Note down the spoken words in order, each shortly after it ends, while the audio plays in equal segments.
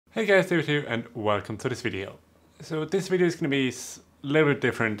Hey guys, David here and welcome to this video. So this video is going to be a little bit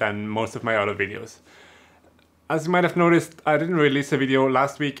different than most of my other videos. As you might have noticed, I didn't release a video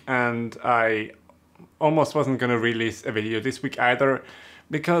last week and I almost wasn't going to release a video this week either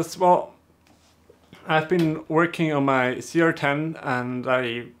because, well, I've been working on my CR-10 and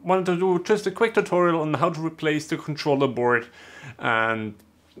I wanted to do just a quick tutorial on how to replace the controller board and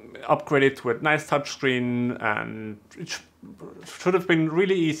upgrade it to a nice touchscreen, and it should have been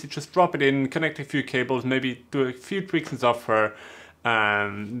really easy. Just drop it in, connect a few cables, maybe do a few tweaks in software,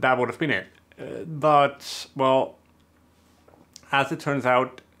 and that would have been it. But, well, as it turns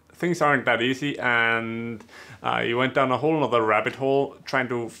out, things aren't that easy, and you went down a whole other rabbit hole trying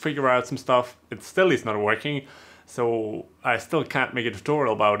to figure out some stuff. It still is not working, so I still can't make a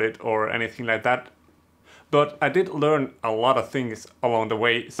tutorial about it or anything like that. But I did learn a lot of things along the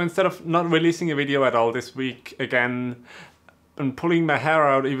way. So instead of not releasing a video at all this week again and pulling my hair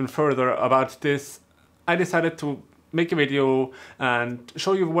out even further about this, I decided to make a video and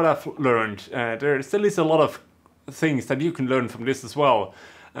show you what I've learned. There still is a lot of things that you can learn from this as well,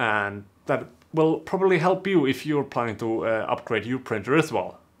 and that will probably help you if you're planning to upgrade your printer as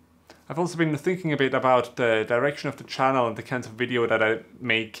well. I've also been thinking a bit about the direction of the channel and the kinds of video that I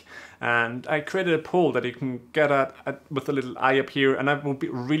make, and I created a poll that you can get at with a little eye up here, and I would be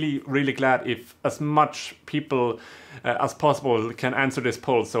really glad if as much people as possible can answer this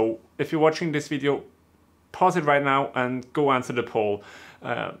poll. So if you're watching this video, pause it right now and go answer the poll.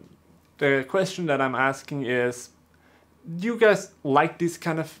 The question that I'm asking is, do you guys like these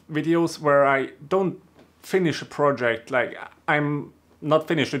kind of videos where I don't finish a project, like I'm not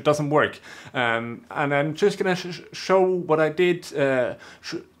finished, it doesn't work, and I'm just gonna show what I did,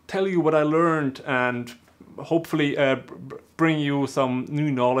 tell you what I learned, and hopefully bring you some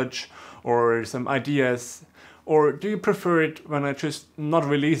new knowledge or some ideas? Or do you prefer it when I just not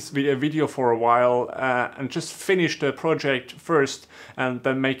release a video for a while and just finish the project first and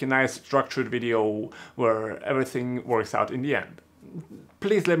then make a nice structured video where everything works out in the end?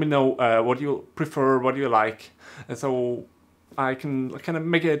 Please let me know what you prefer, what you like, so I can kind of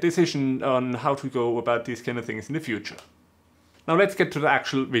make a decision on how to go about these kind of things in the future. Now let's get to the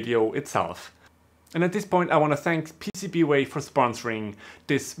actual video itself. And at this point I want to thank PCPWay for sponsoring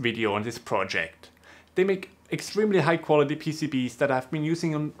this video and this project. They make extremely high quality PCBs that I've been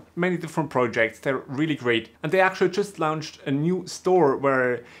using on many different projects. They're really great. And they actually just launched a new store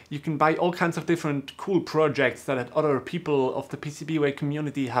where you can buy all kinds of different cool projects that other people of the PCBWay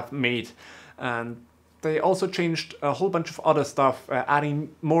community have made. And they also changed a whole bunch of other stuff, adding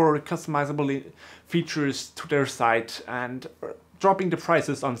more customizable features to their site and dropping the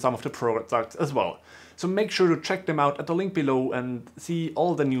prices on some of the products as well. So make sure to check them out at the link below and see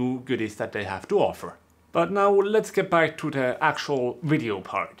all the new goodies that they have to offer. But now let's get back to the actual video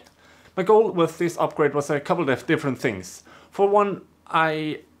part. My goal with this upgrade was a couple of different things. For one,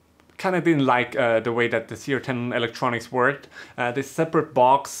 I kind of didn't like the way that the CR-10 electronics worked. This separate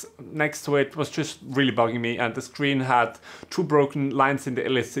box next to it was just really bugging me, and the screen had two broken lines in the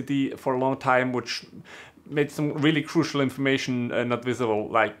LCD for a long time, which made some really crucial information not visible,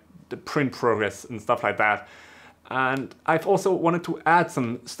 like the print progress and stuff like that. And I've also wanted to add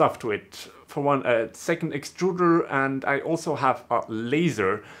some stuff to it. For one, a second extruder, and I also have a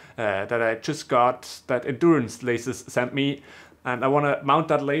laser that I just got, that Endurance Lasers sent me. And I want to mount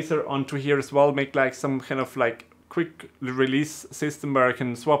that laser onto here as well, make like some kind of like quick release system where I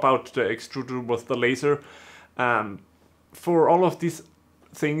can swap out the extruder with the laser. For all of these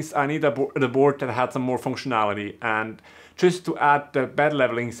things I need the board that had some more functionality, and just to add the bed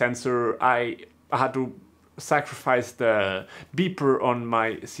leveling sensor I had to sacrifice the beeper on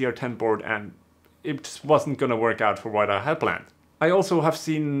my CR-10 board, and it just wasn't gonna work out for what I had planned. I also have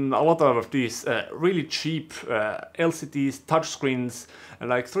seen a lot of these really cheap LCDs, touchscreens,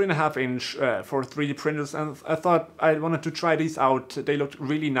 like 3.5 inch for 3D printers, and I thought I wanted to try these out. They looked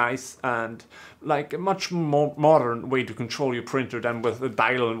really nice and like a much more modern way to control your printer than with a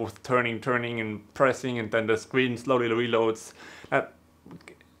dial with turning and pressing, and then the screen slowly reloads.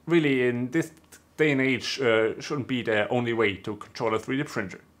 Really, in this day and age, shouldn't be the only way to control a 3D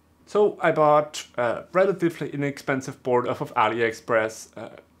printer. So I bought a relatively inexpensive board off of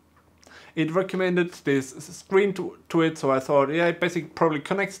AliExpress. It recommended this screen to it, so I thought, yeah, it basically probably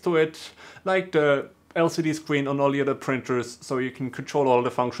connects to it like the LCD screen on all the other printers, so you can control all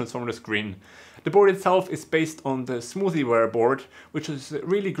the functions from the screen. The board itself is based on the Smoothieware Board, which is a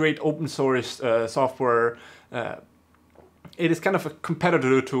really great open source software. It is kind of a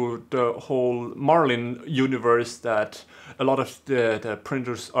competitor to the whole Marlin universe that a lot of the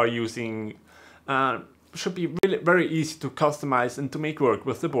printers are using. should be really very easy to customize and to make work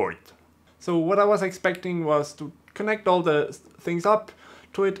with the board. So what I was expecting was to connect all the things up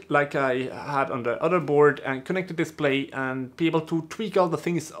to it like I had on the other board and connect the display and be able to tweak all the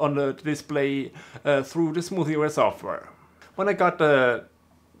things on the display through the Smoothieware software. When I got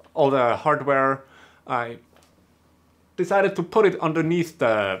all the hardware, I decided to put it underneath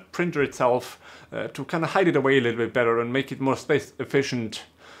the printer itself to kind of hide it away a little bit better and make it more space efficient.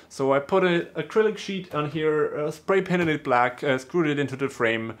 So I put an acrylic sheet on here, spray painted it black, screwed it into the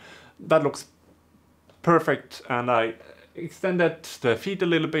frame. That looks perfect, and I extended the feet a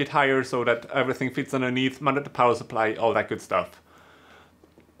little bit higher so that everything fits underneath, mounted the power supply, all that good stuff.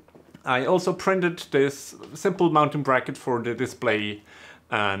 I also printed this simple mounting bracket for the display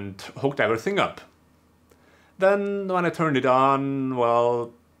and hooked everything up. Then when I turned it on,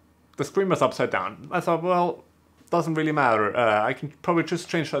 well, the screen was upside down. I thought, well, doesn't really matter, I can probably just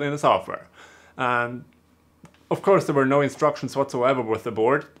change that in the software. And of course there were no instructions whatsoever with the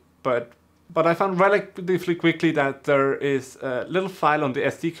board, but I found relatively quickly that there is a little file on the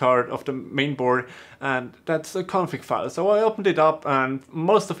SD card of the main board, and that's a config file. So I opened it up, and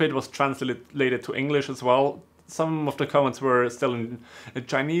most of it was translated to English as well. Some of the comments were still in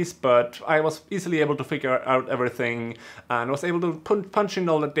Chinese, but I was easily able to figure out everything and was able to punch in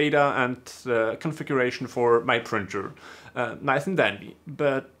all the data and the configuration for my printer. Nice and dandy,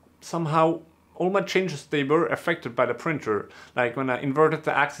 but somehow all my changes, they were affected by the printer. Like when I inverted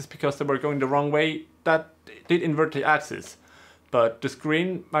the axis because they were going the wrong way, that did invert the axis. But the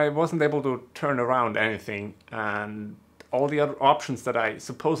screen, I wasn't able to turn around anything, and all the other options that I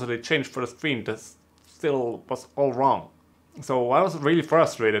supposedly changed for the screen, this still was all wrong. So I was really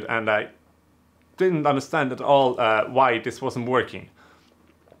frustrated, and I didn't understand at all why this wasn't working.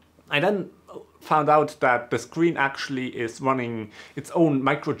 I then found out that the screen actually is running its own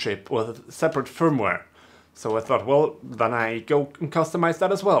microchip with separate firmware. So I thought, well, then I go and customize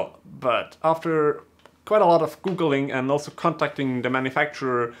that as well. But after quite a lot of Googling and also contacting the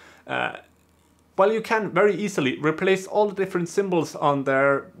manufacturer, well, you can very easily replace all the different symbols on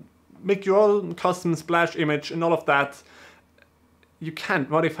there, make your own custom splash image and all of that. You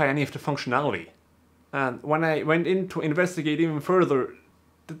can't modify any of the functionality. And when I went in to investigate even further,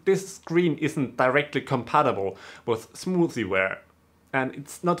 this screen isn't directly compatible with Smoothieware, and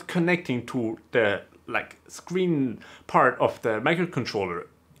it's not connecting to the screen part of the microcontroller.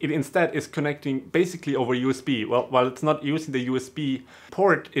 It instead is connecting basically over USB. Well, while it's not using the USB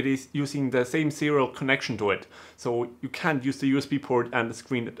port, it is using the same serial connection to it. So you can't use the USB port and the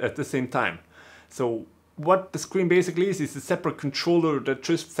screen at the same time. So what the screen basically is a separate controller that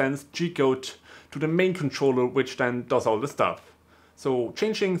just sends G-code to the main controller, which then does all the stuff. So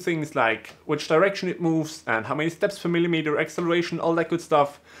changing things like which direction it moves and how many steps per millimeter, acceleration, all that good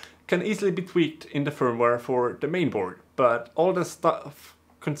stuff can easily be tweaked in the firmware for the main board. But all the stuff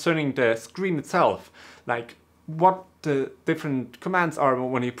concerning the screen itself, like what the different commands are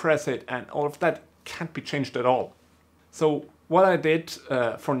when you press it and all of that, can't be changed at all. So what I did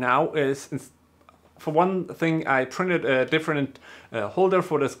for now is, for one thing, I printed a different holder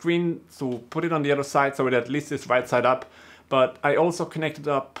for the screen to put it on the other side so it at least is right side up. But I also connected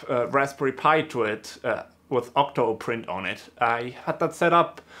up Raspberry Pi to it with Octo print on it. I had that set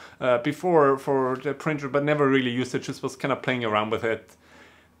up before for the printer, but never really used it, just was kind of playing around with it.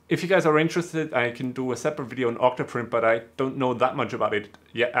 If you guys are interested, I can do a separate video on Octoprint, but I don't know that much about it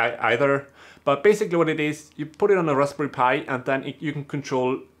yet either. But basically what it is, you put it on a Raspberry Pi and then you can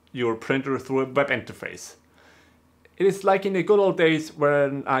control your printer through a web interface. It is like in the good old days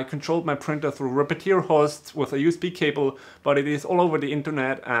when I controlled my printer through Repetier hosts with a USB cable, but it is all over the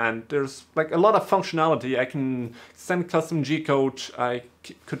internet and there's like a lot of functionality. I can send custom G-code, I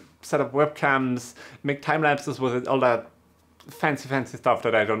could set up webcams, make time lapses with it, all that fancy stuff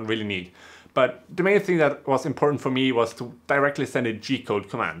that I don't really need. But the main thing that was important for me was to directly send it G-code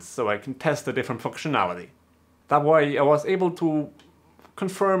commands so I can test the different functionality. That way I was able to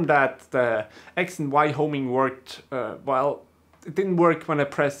confirm that the X and Y homing worked. Well, it didn't work when I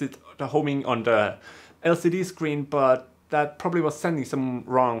pressed the homing on the LCD screen, but that probably was sending some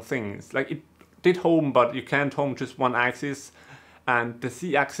wrong things. Like it did home, but you can't home just one axis, and the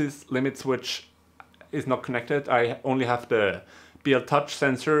Z-axis limit switch is not connected. I only have the BL touch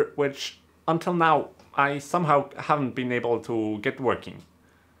sensor, which until now I somehow haven't been able to get working.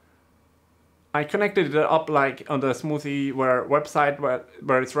 I connected it up like on the Smoothieware website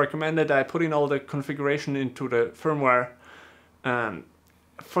where it's recommended. I put in all the configuration into the firmware, and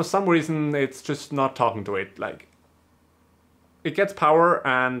for some reason it's just not talking to it. Like it gets power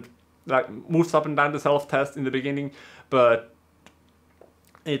and like moves up and down the self-test in the beginning, but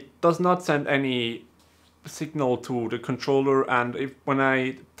it does not send any signal to the controller, and when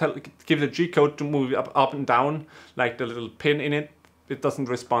I give the G code to move up and down, like the little pin in it, it doesn't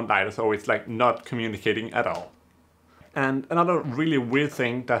respond either, so it's like not communicating at all. And another really weird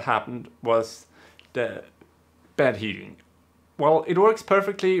thing that happened was the bed heating. Well, it works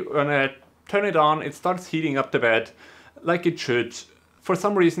perfectly. When I turn it on, it starts heating up the bed like it should. For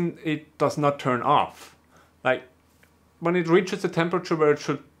some reason, it does not turn off. Like, when it reaches the temperature where it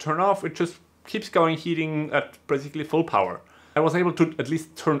should turn off, it just keeps going, heating at basically full power. I was able to at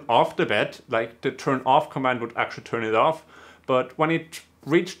least turn off the bed, like the turn off command would actually turn it off, but when it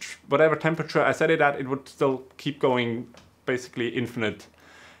reached whatever temperature I set it at, it would still keep going basically infinite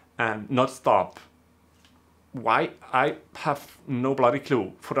and not stop. Why? I have no bloody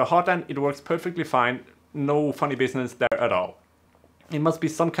clue. For the hot end, it works perfectly fine, no funny business there at all. It must be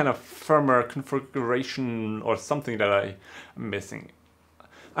some kind of firmware configuration or something that I'm missing.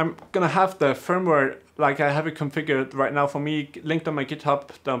 I'm gonna have the firmware like I have it configured right now for me linked on my GitHub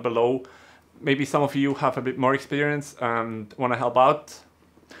down below. Maybe some of you have a bit more experience and want to help out.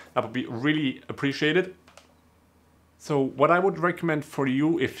 That would be really appreciated. So what I would recommend for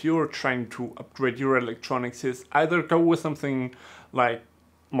you if you're trying to upgrade your electronics is either go with something like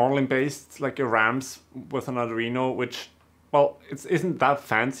modeling based, like a RAMs with an Arduino, which, well, it isn't that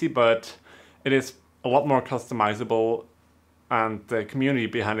fancy, but it is a lot more customizable and the community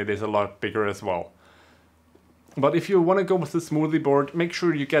behind it is a lot bigger as well. But if you want to go with the Smoothieware board, make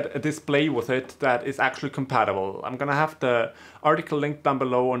sure you get a display with it that is actually compatible. I'm gonna have the article linked down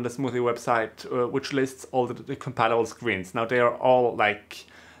below on the Smoothie website, which lists all the compatible screens. Now they are all like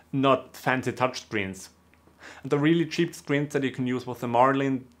not fancy touch screens. And the really cheap screens that you can use with the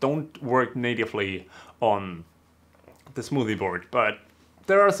Marlin don't work natively on the Smoothie board, but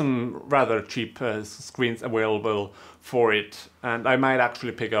there are some rather cheap screens available for it, and I might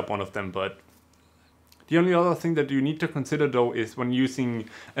actually pick up one of them. But the only other thing that you need to consider though is when using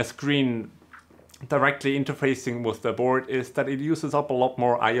a screen directly interfacing with the board is that it uses up a lot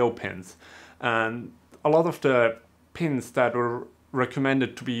more I/O pins, and a lot of the pins that were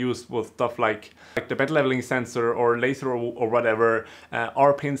recommended to be used with stuff like the bed leveling sensor or laser or whatever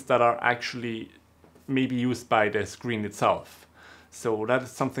are pins that are actually maybe used by the screen itself. So that is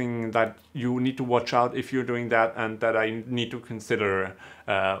something that you need to watch out if you're doing that, and that I need to consider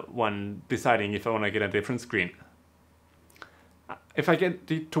when deciding if I want to get a different screen. If I get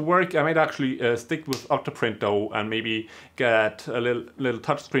it to work, I might actually stick with Octoprint though, and maybe get a little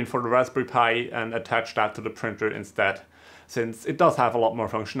touchscreen for the Raspberry Pi and attach that to the printer instead, since it does have a lot more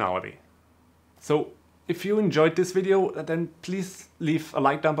functionality. So if you enjoyed this video, then please leave a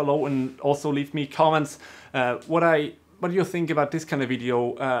like down below and also leave me comments what do you think about this kind of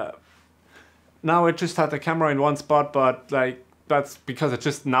video. Now I just had the camera in one spot, but like that's because I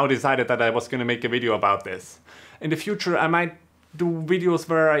just now decided that I was going to make a video about this. In the future I might do videos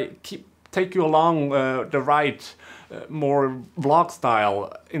where I take you along the ride, more vlog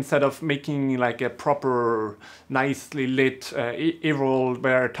style, instead of making like a proper nicely lit e-roll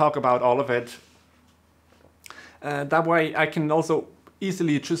where I talk about all of it. That way I can also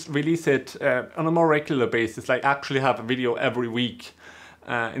easily just release it on a more regular basis, like actually have a video every week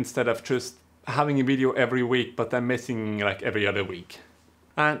instead of just having a video every week but then missing like every other week.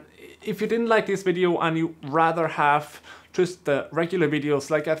 And if you didn't like this video and you rather have just the regular videos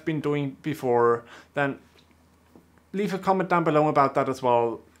like I've been doing before, then leave a comment down below about that as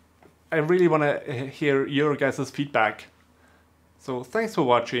well. I really want to hear your guys' feedback. So thanks for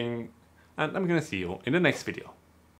watching, and I'm gonna see you in the next video.